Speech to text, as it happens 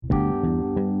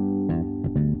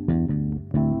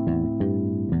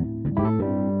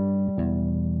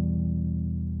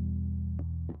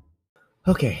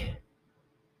Okay.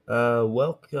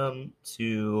 Welcome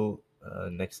to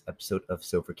next episode of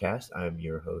SilverCast. I'm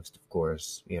your host, of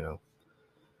course,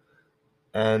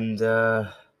 and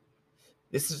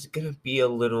this is gonna be a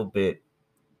little bit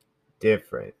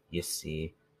different. You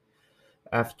see,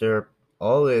 after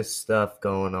all this stuff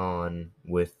going on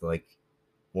with like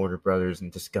Warner Brothers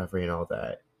and Discovery and all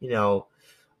that,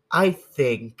 I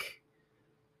think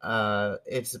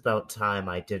it's about time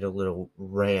I did a little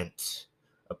rant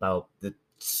about the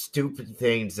stupid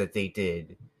things that they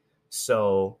did.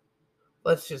 So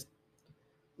let's just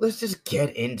let's just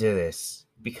get into this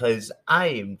because I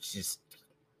am just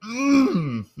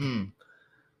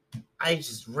I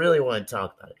just really want to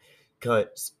talk about it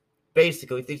because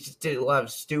basically they just did a lot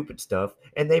of stupid stuff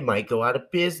and they might go out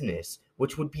of business,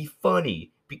 which would be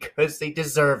funny because they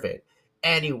deserve it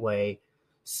anyway.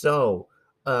 So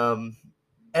um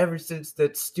ever since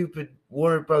that stupid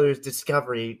Warner Brothers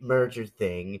Discovery merger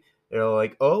thing, they're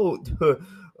like, oh,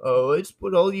 let's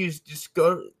put all these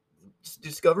Discovery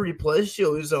Plus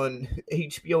shows on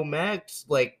HBO Max,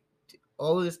 like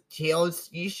all this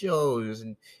TLC shows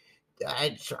and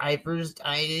drivers,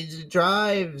 dine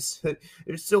drives.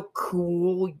 They're so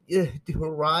cool,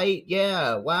 right?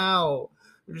 Yeah, wow,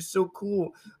 they're so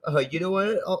cool. You know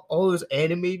what? All those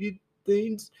animated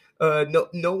things. No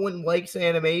one likes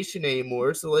animation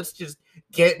anymore, so let's just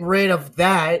get rid of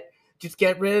that. Just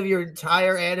get rid of your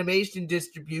entire animation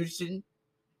distribution.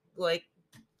 Like,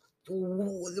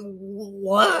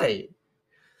 why?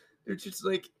 They're just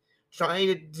like trying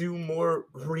to do more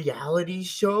reality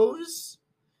shows,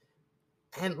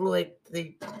 and like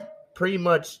they pretty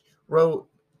much wrote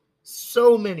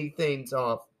so many things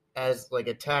off as like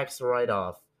a tax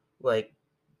write-off. Like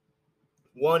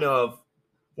one of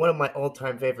one of my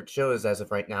all-time favorite shows as of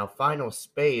right now, Final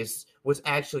Space, was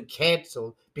actually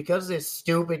canceled because of this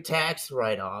stupid tax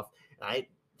write-off.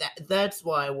 That's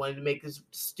why I wanted to make this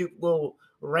stupid little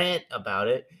rant about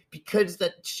it, because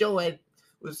that show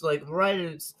was like right in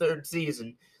its third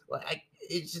season.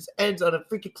 It just ends on a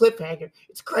freaking cliffhanger.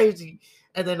 It's crazy.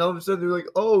 And then all of a sudden they're like,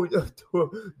 "Oh,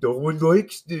 no one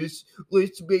likes this.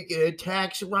 Let's make it a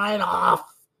tax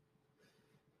write-off."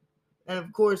 And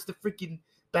of course, the freaking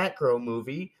Batgirl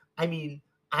movie. I mean,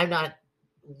 I'm not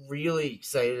really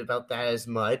excited about that as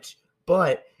much,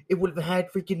 but it would have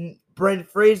had freaking Brent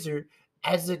Fraser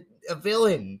as a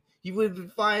villain. He would have been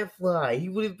Firefly. He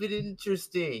would have been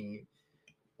interesting.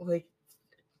 Like,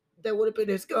 that would have been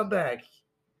his comeback.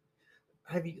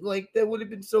 I mean, like, that would have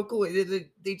been so cool.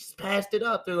 They just passed it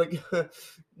up. They're like,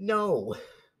 no,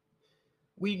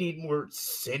 we need more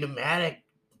cinematic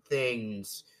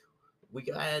things. We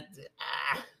got.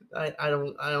 I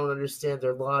don't understand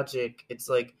their logic. It's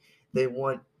like they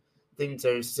want things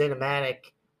that are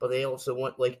cinematic, but they also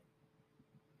want like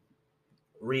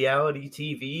reality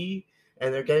TV,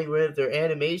 and they're getting rid of their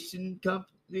animation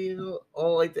company.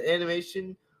 All like the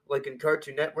animation, like in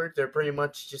Cartoon Network, they're pretty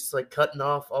much just like cutting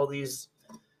off all these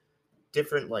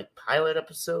different like pilot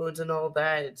episodes and all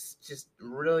that. It's just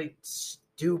really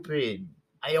stupid.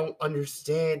 I don't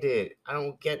understand it. I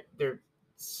don't get their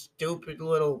stupid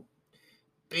little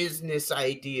business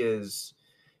ideas.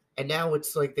 And now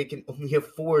it's like they can only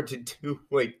afford to do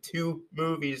like two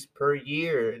movies per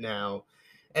year now.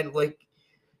 And like,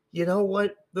 you know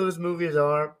what those movies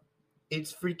are?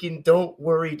 It's freaking Don't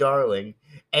Worry Darling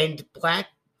and Black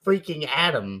freaking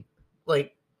Adam.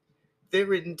 Like,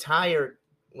 their entire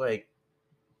like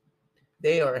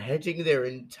they are hedging their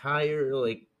entire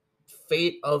like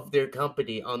fate of their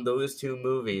company on those two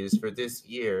movies for this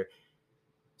year.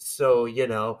 So,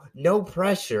 no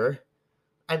pressure.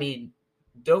 I mean,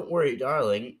 Don't Worry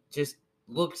Darling just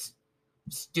looks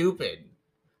stupid.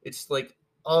 It's like,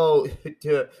 oh,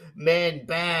 to man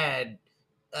bad,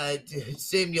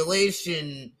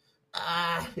 simulation.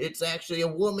 It's actually a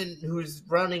woman who's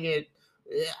running it.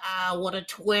 What a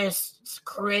twist. It's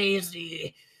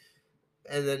crazy.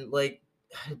 And then, like,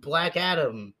 Black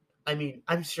Adam. I mean,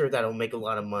 I'm sure that'll make a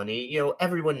lot of money.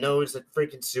 Everyone knows that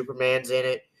freaking Superman's in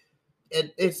it.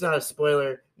 It's not a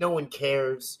spoiler. No one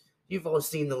cares. You've all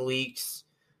seen the leaks.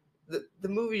 The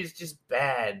movie is just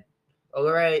bad.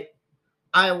 All right,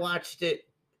 I watched it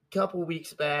a couple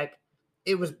weeks back.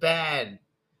 It was bad.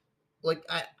 Like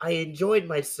I enjoyed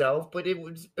myself, but it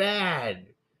was bad.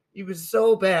 It was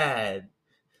so bad.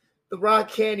 The Rock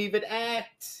can't even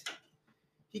act.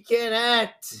 He can't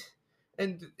act,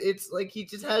 and it's like he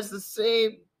just has the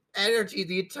same energy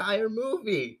the entire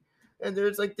movie. And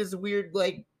there's like this weird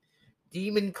like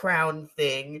demon crown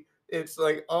thing. It's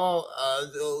like, oh,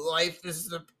 the life is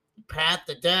the path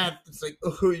to death. It's like,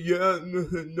 oh yeah,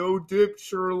 no dip,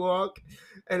 Sherlock.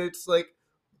 And it's like,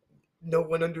 no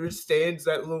one understands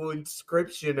that little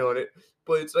inscription on it.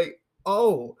 But it's like,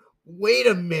 oh, wait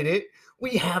a minute,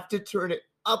 we have to turn it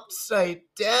upside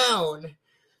down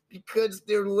because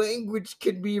their language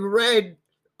can be read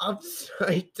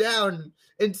upside down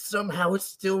and somehow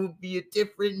still be a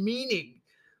different meaning.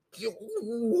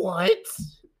 What?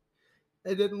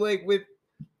 And then like with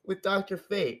Dr.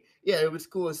 Fate, yeah, it was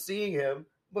cool seeing him,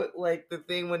 but like the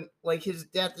thing when like his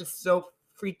death is so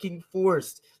freaking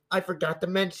forced. I forgot to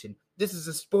mention, this is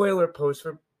a spoiler post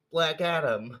for Black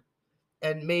Adam.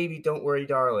 And maybe Don't Worry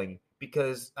Darling,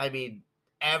 because I mean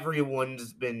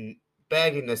everyone's been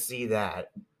begging to see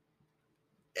that.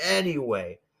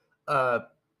 Anyway, uh,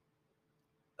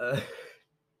 uh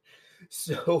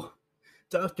so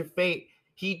Dr. Fate,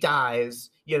 he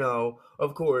dies,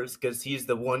 of course, because he's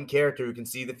the one character who can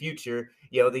see the future.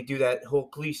 They do that whole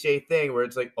cliche thing where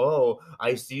it's like, oh,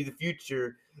 I see the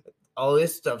future. All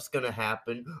this stuff's gonna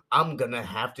happen. I'm gonna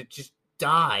have to just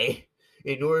die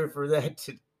in order for that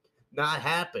to not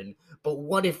happen. But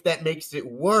what if that makes it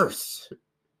worse?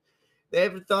 They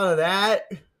ever thought of that?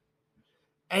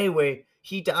 Anyway,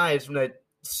 he dies from that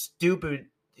stupid,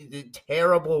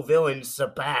 terrible villain,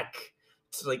 Sabak.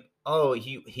 It's like, oh,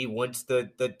 he wants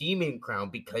the demon crown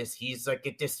because he's like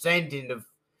a descendant of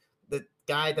the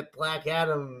guy that Black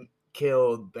Adam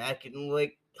killed back in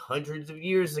like hundreds of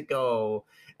years ago.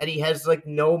 And he has like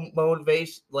no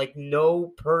motivation, like no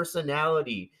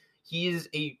personality. He is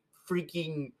a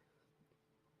freaking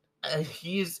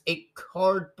he's a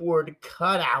cardboard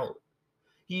cutout.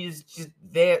 He's just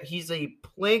there. He's a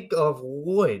plank of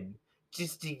wood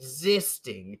just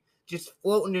existing, just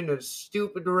floating in a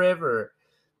stupid river.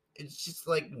 It's just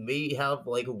like me have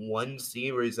like one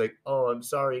scene where he's like, "Oh, I'm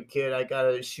sorry, kid, I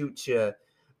gotta shoot you,"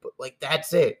 but like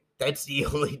that's it. That's the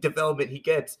only development he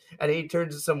gets, and then he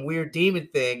turns into some weird demon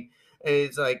thing, and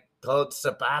it's like called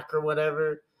Sabak or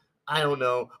whatever. I don't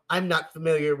know. I'm not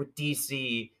familiar with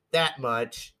DC that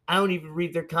much. I don't even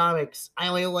read their comics. I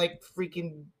only like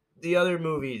freaking the other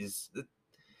movies.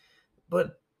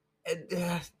 But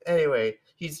anyway,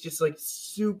 he's just like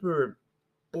super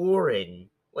boring.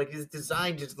 Like his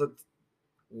design just looks,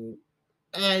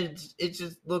 and it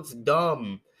just looks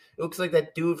dumb. It looks like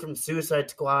that dude from Suicide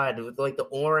Squad with like the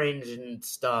orange and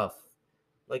stuff.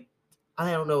 Like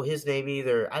I don't know his name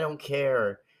either. I don't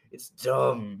care. It's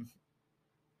dumb.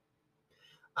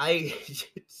 I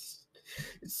it's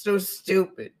so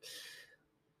stupid.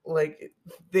 Like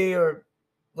they are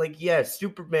like yes,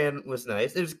 Superman was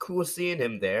nice. It was cool seeing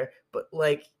him there, but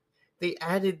like they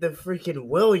added the freaking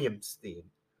Williams theme.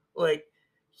 Like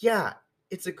yeah,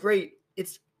 it's a great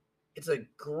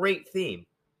theme,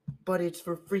 but it's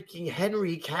for freaking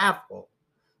Henry Cavill.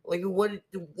 Like what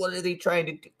are they trying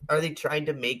to do? Are they trying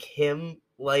to make him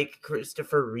like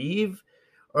Christopher Reeve,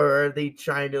 or are they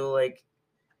trying to like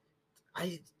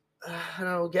I I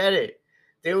don't get it.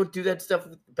 They don't do that stuff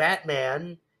with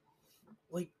Batman.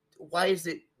 Like, why is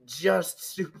it just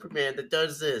Superman that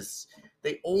does this?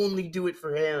 They only do it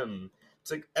for him. It's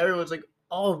like everyone's like,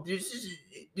 "Oh, this is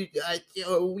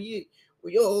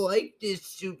we all like this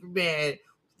Superman.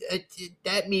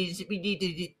 That means we need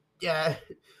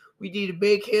to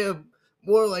make him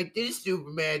more like this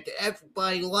Superman that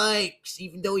everybody likes,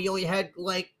 even though he only had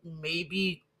like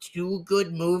maybe 2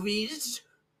 good movies."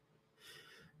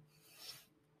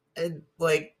 And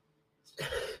like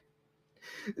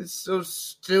it's so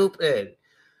stupid.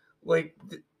 Like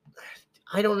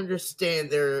I don't understand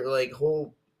their like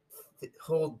whole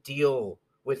deal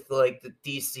with like the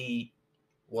DC.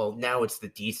 Well, now it's the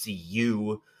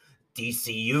DCU,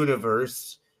 DC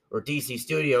Universe or DC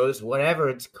Studios, whatever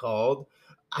it's called.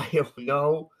 I don't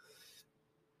know.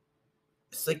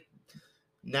 It's like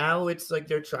now it's like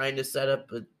they're trying to set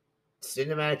up a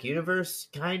cinematic universe,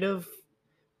 kind of,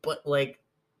 but like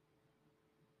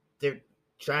they're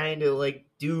trying to like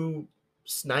do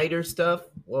Snyder stuff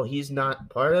while he's not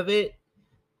part of it.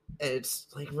 And it's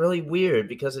like really weird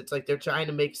because it's like they're trying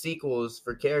to make sequels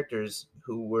for characters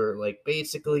who were like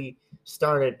basically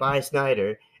started by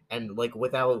Snyder and like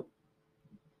without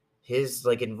his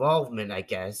like involvement, I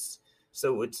guess.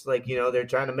 So it's like, they're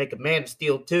trying to make a Man of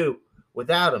Steel 2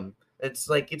 without him. It's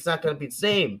like it's not gonna be the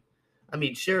same. I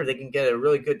mean, sure, they can get a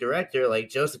really good director like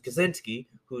Joseph Kosinski,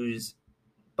 who's,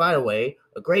 by the way,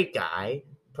 a great guy,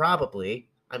 probably.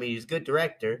 I mean, he's a good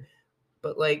director,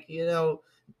 but like,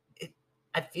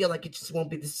 I feel like it just won't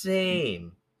be the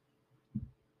same.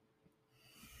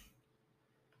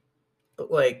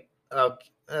 But like,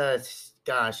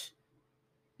 gosh,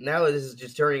 now this is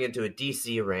just turning into a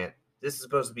DC rant. This is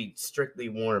supposed to be strictly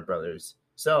Warner Brothers.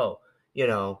 So,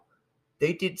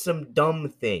 they did some dumb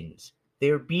things.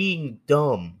 They're being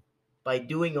dumb. by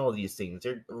doing all these things.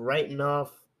 They're writing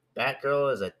off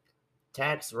Batgirl as a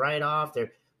tax write-off.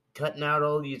 They're cutting out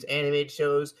all these animated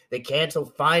shows. They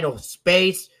canceled Final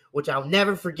Space, which I'll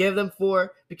never forgive them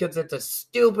for because it's a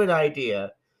stupid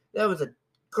idea. That was a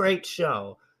great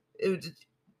show. It was just,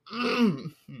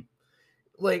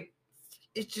 like,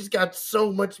 it just got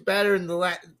so much better in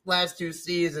the last two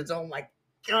seasons. Oh my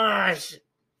gosh.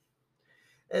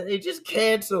 And they just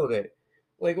canceled it.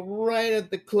 Like, right at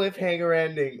the cliffhanger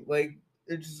ending. Like,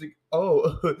 it's just like,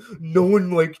 oh, no one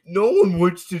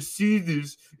wants to see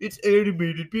this. It's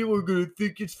animated. People are gonna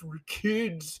think it's for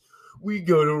kids. We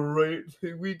gotta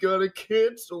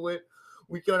cancel it.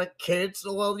 We gotta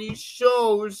cancel all these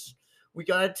shows. We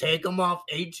gotta take them off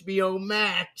HBO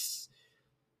Max.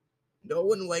 No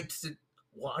one likes to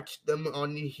watch them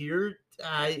on here.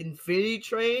 Infinity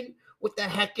Train? What the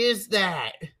heck is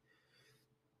that?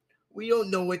 We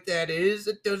don't know what that is.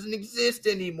 It doesn't exist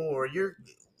anymore.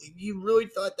 You really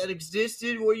thought that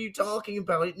existed? What are you talking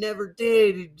about? It never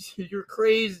did. You're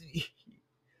crazy.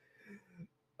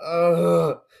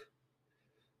 They're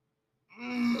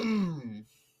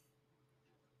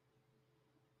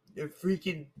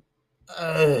freaking.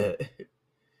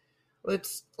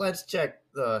 Let's check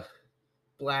the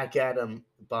Black Adam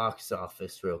box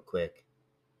office real quick.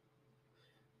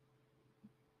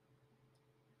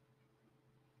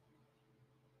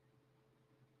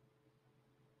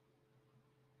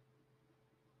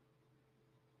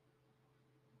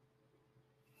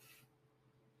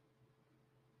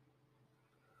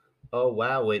 Oh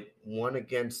wow, it won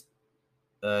against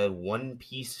One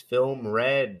Piece Film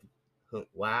Red.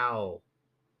 Wow.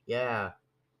 Yeah.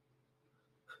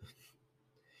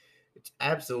 It's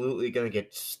absolutely going to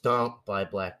get stomped by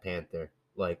Black Panther.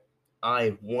 Like,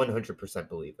 I 100%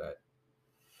 believe that.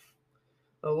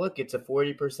 Oh, look, it's a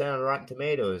 40% on Rotten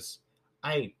Tomatoes.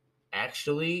 I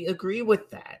actually agree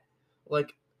with that.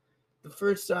 Like, the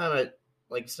first time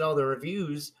I saw the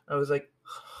reviews, I was like,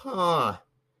 huh,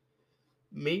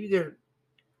 maybe they're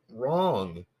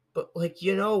wrong. But,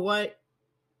 you know what?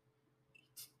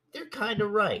 They're kind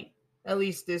of right. At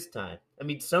least this time. I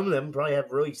mean, some of them probably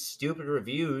have really stupid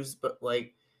reviews, but,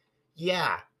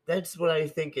 yeah, that's what I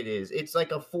think it is. It's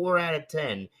like a 4 out of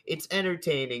 10. It's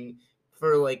entertaining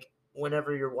for,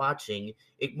 whenever you're watching.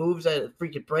 It moves at a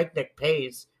freaking breakneck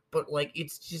pace, but,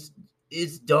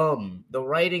 it's dumb. The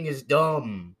writing is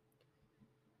dumb.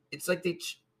 It's like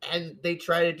they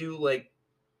try to do,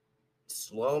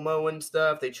 slow-mo and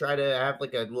stuff. They try to have,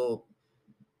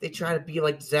 they try to be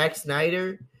like Zack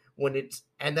Snyder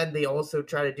and then they also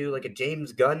try to do, a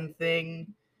James Gunn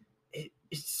thing.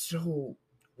 It's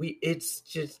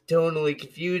just totally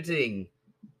confusing.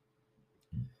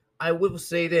 I will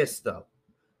say this, though.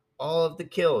 All of the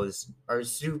kills are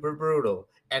super brutal,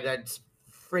 and that's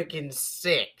freaking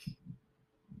sick.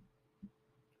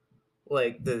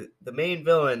 The main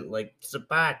villain,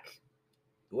 Sabak,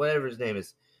 whatever his name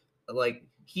is,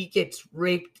 he gets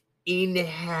raped in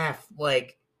half,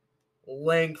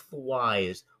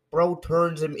 lengthwise. Bro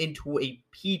turns him into a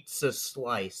pizza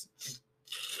slice.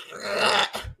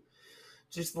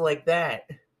 Just like that.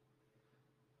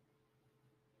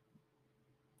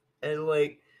 And,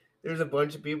 there's a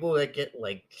bunch of people that get,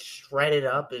 shredded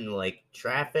up in,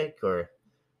 traffic, or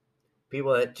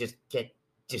people that just get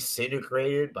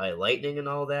disintegrated by lightning and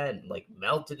all that, and,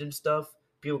 melted and stuff.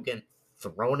 People get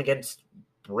thrown against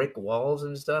brick walls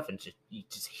and stuff, and you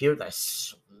just hear the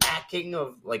smacking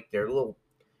of, their little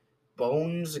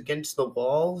bones against the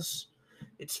walls.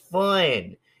 It's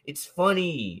fun. It's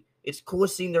funny. It's cool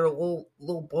seeing their little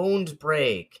bones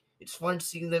break. It's fun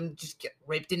seeing them just get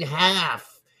ripped in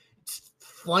half. It's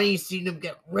funny seeing them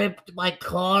get ripped by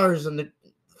cars on the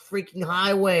freaking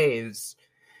highways.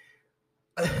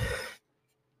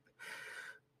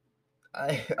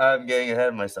 I'm getting ahead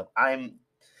of myself. I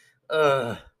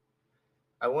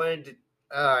wanted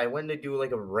to do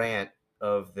a rant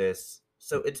of this.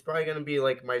 So it's probably going to be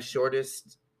my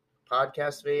shortest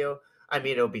podcast video. I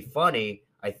mean, it'll be funny,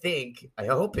 I think. I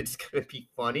hope it's going to be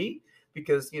funny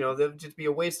because, that would just be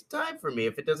a waste of time for me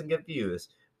if it doesn't get views.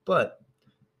 But,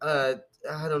 I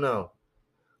don't know.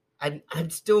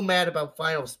 I'm still mad about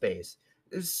Final Space.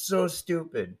 It's so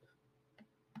stupid.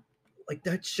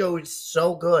 That show is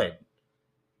so good.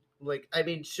 I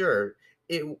mean, sure,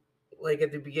 it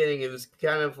at the beginning, it was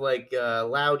kind of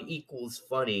loud equals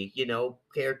funny,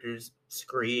 characters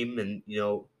scream and,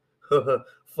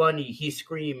 funny, he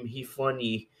scream, he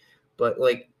funny. But,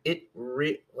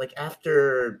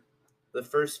 after the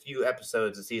first few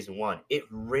episodes of season 1, it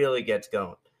really gets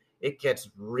going. It gets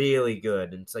really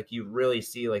good. And it's you really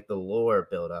see, the lore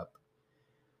build up.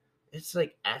 It's,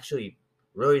 actually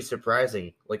really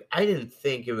surprising. Like, I didn't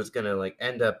think it was gonna like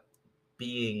end up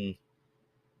being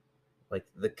like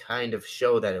the kind of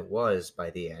show that it was by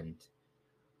the end.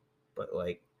 But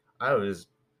like, I was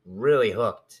really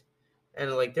hooked.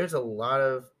 And like, there's a lot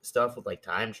of stuff with like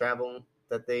time travel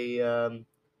that they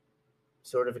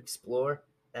sort of explore,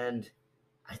 and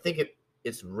I think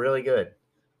it's really good.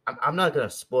 I'm not gonna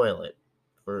spoil it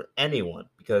for anyone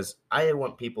because I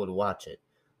want people to watch it.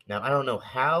 Now I don't know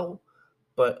how,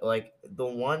 but like the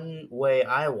one way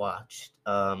I watched,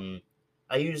 I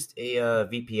used a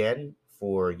VPN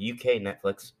for UK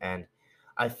Netflix, and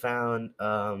I found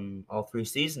all three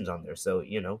seasons on there. So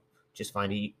just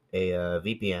find a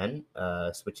VPN,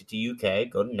 switch it to UK,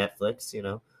 go to Netflix.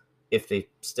 If they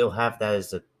still have that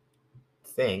as a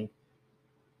thing,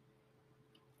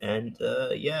 and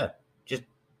yeah, just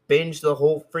binge the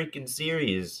whole freaking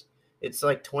series. It's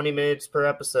like 20 minutes per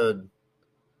episode.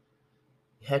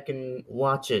 Heckin'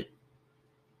 watch it.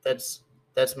 That's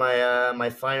my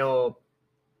final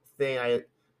thing.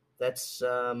 That's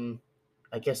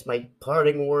I guess my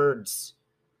parting words.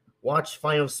 Watch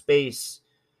Final Space.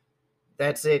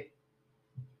 That's it.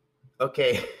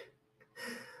 Okay.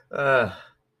 Uh,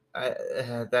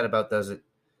 that about does it.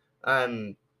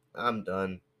 I'm I'm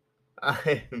done.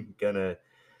 I'm gonna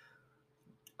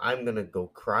I'm gonna go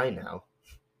cry now.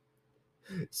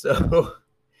 So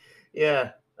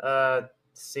yeah.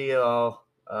 See you all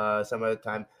some other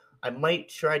time. I might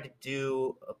try to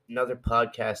do another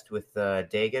podcast with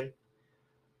Dagan.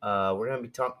 We're gonna be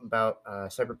talking about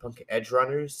Cyberpunk Edge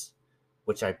Runners,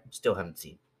 which I still haven't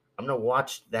seen. I'm gonna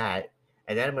watch that,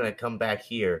 and then I'm gonna come back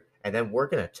here, and then we're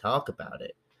gonna talk about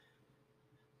it.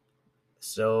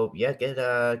 So yeah, get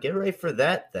ready for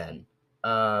that then.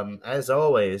 As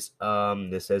always,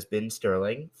 this has been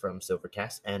Sterling from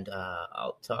SilverCast, and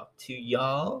I'll talk to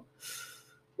y'all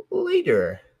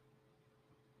later.